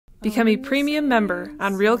Become a premium member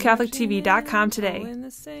on RealCatholicTV.com today.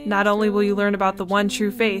 Not only will you learn about the one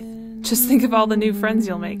true faith, just think of all the new friends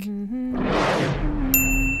you'll make. When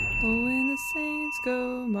the saints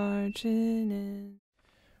go marching in.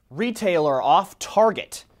 Retailer off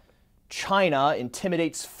target. China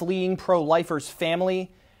intimidates fleeing pro-lifers'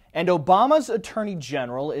 family. And Obama's Attorney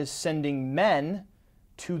General is sending men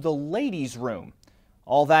to the ladies' room.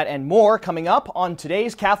 All that and more coming up on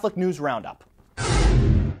today's Catholic News Roundup.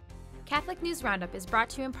 Catholic News Roundup is brought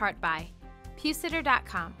to you in part by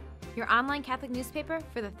PewSitter.com, your online Catholic newspaper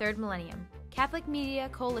for the third millennium,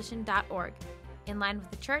 CatholicMediaCoalition.org, in line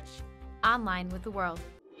with the Church, online with the world.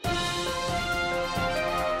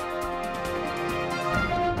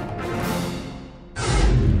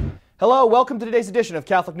 Hello, welcome to today's edition of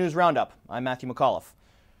Catholic News Roundup. I'm Matthew McAuliffe.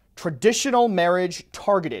 Traditional marriage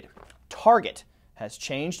targeted. Target has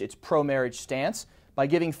changed its pro-marriage stance by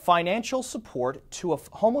giving financial support to a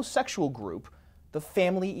homosexual group, the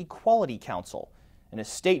Family Equality Council. In a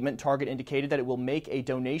statement, Target indicated that it will make a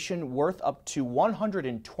donation worth up to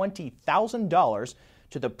 $120,000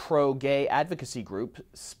 to the pro-gay advocacy group,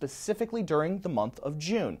 specifically during the month of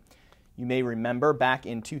June. You may remember back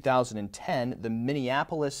in 2010, the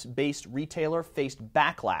Minneapolis-based retailer faced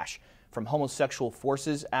backlash from homosexual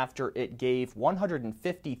forces after it gave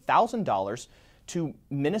 $150,000 to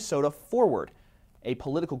Minnesota Forward, a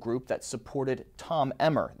political group that supported Tom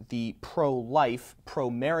Emmer, the pro-life,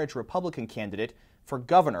 pro-marriage Republican candidate for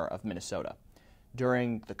governor of Minnesota.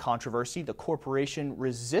 During the controversy, the corporation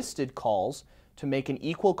resisted calls to make an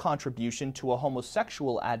equal contribution to a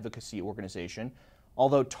homosexual advocacy organization,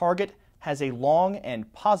 although Target has a long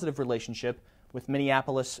and positive relationship with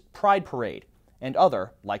Minneapolis Pride Parade and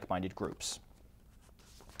other like-minded groups.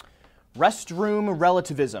 Restroom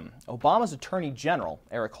Relativism. Obama's Attorney General,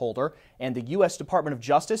 Eric Holder, and the U.S. Department of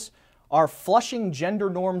Justice are flushing gender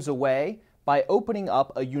norms away by opening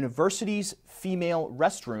up a university's female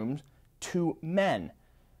restrooms to men.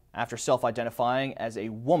 After self-identifying as a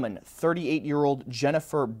woman, 38-year-old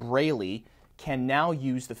Jennifer Braley can now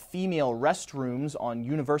use the female restrooms on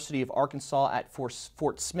University of Arkansas at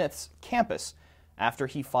Fort Smith's campus after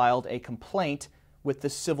he filed a complaint with the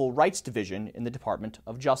Civil Rights Division in the Department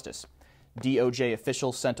of Justice. DOJ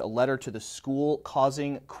officials sent a letter to the school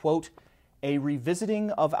causing, quote, a revisiting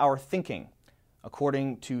of our thinking,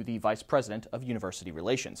 according to the Vice President of University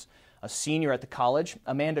Relations. A senior at the college,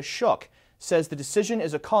 Amanda Shook, says the decision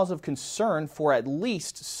is a cause of concern for at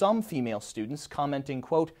least some female students, commenting,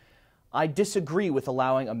 quote, I disagree with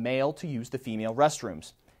allowing a male to use the female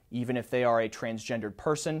restrooms. Even if they are a transgendered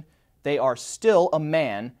person, they are still a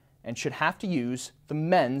man and should have to use the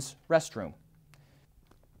men's restroom.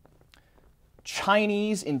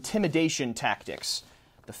 Chinese intimidation tactics.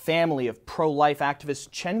 The family of pro-life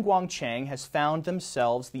activist Chen Guangcheng has found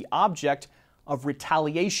themselves the object of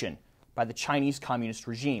retaliation by the Chinese communist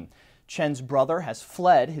regime. Chen's brother has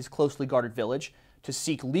fled his closely guarded village to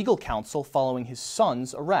seek legal counsel following his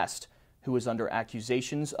son's arrest, who is under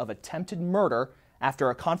accusations of attempted murder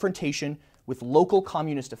after a confrontation with local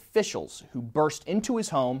communist officials who burst into his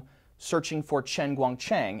home searching for Chen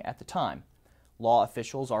Guangcheng at the time. Law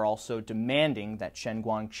officials are also demanding that Chen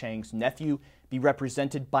Guangcheng's nephew be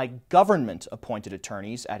represented by government-appointed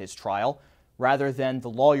attorneys at his trial, rather than the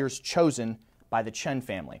lawyers chosen by the Chen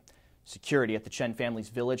family. Security at the Chen family's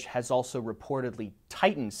village has also reportedly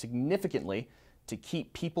tightened significantly to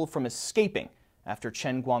keep people from escaping after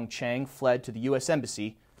Chen Guangcheng fled to the U.S.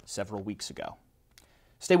 Embassy several weeks ago.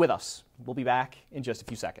 Stay with us. We'll be back in just a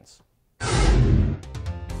few seconds.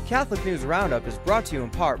 Catholic News Roundup is brought to you in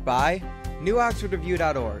part by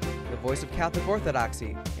NewOxfordReview.org, the voice of Catholic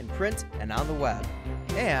Orthodoxy, in print and on the web,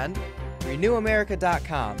 and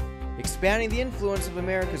RenewAmerica.com, expanding the influence of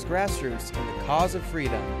America's grassroots in the cause of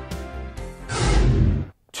freedom.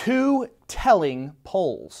 Two telling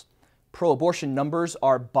polls. Pro-abortion numbers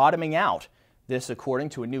are bottoming out. This according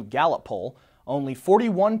to a new Gallup poll. Only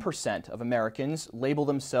 41% of Americans label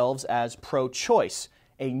themselves as pro-choice,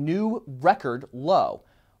 a new record low.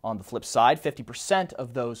 On the flip side, 50%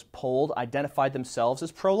 of those polled identified themselves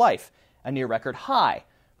as pro-life, a near record high.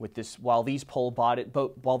 While this poll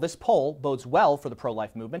bodes well for the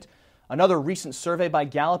pro-life movement, another recent survey by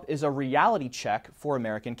Gallup is a reality check for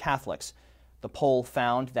American Catholics. The poll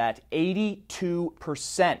found that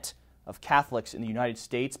 82% of Catholics in the United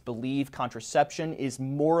States believe contraception is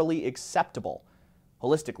morally acceptable.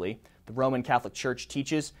 Holistically, the Roman Catholic Church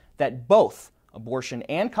teaches that both abortion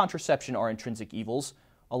and contraception are intrinsic evils,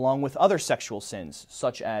 along with other sexual sins,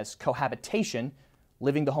 such as cohabitation,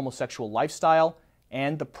 living the homosexual lifestyle,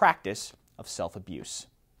 and the practice of self-abuse.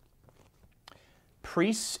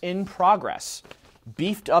 Priests in progress.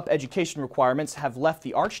 beefed up education requirements have left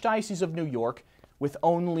the Archdiocese of New York with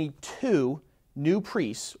only 2 new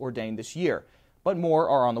priests ordained this year, but more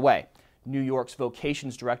are on the way. New York's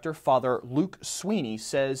vocations director, Father Luke Sweeney,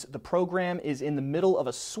 says the program is in the middle of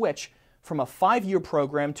a switch from a 5-year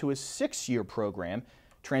program to a 6-year program,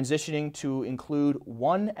 transitioning to include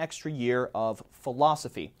 1 extra year of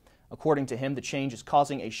philosophy. According to him, the change is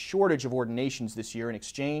causing a shortage of ordinations this year in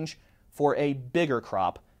exchange for a bigger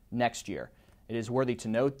crop next year. It is worthy to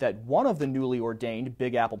note that one of the newly ordained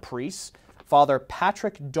Big Apple priests, Father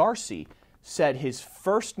Patrick Darcy, said his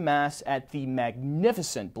first Mass at the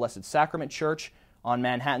magnificent Blessed Sacrament Church on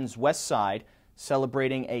Manhattan's West Side,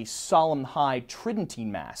 celebrating a solemn high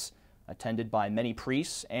Tridentine Mass, attended by many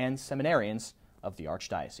priests and seminarians of the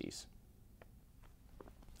Archdiocese.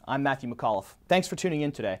 I'm Matthew McAuliffe. Thanks for tuning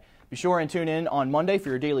in today. Be sure and tune in on Monday for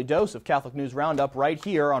your daily dose of Catholic News Roundup right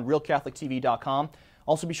here on RealCatholicTV.com.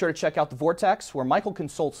 Also be sure to check out The Vortex, where Michael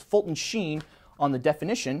consults Fulton Sheen on the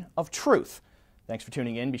definition of truth. Thanks for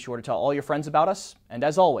tuning in. Be sure to tell all your friends about us. And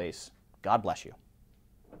as always, God bless you.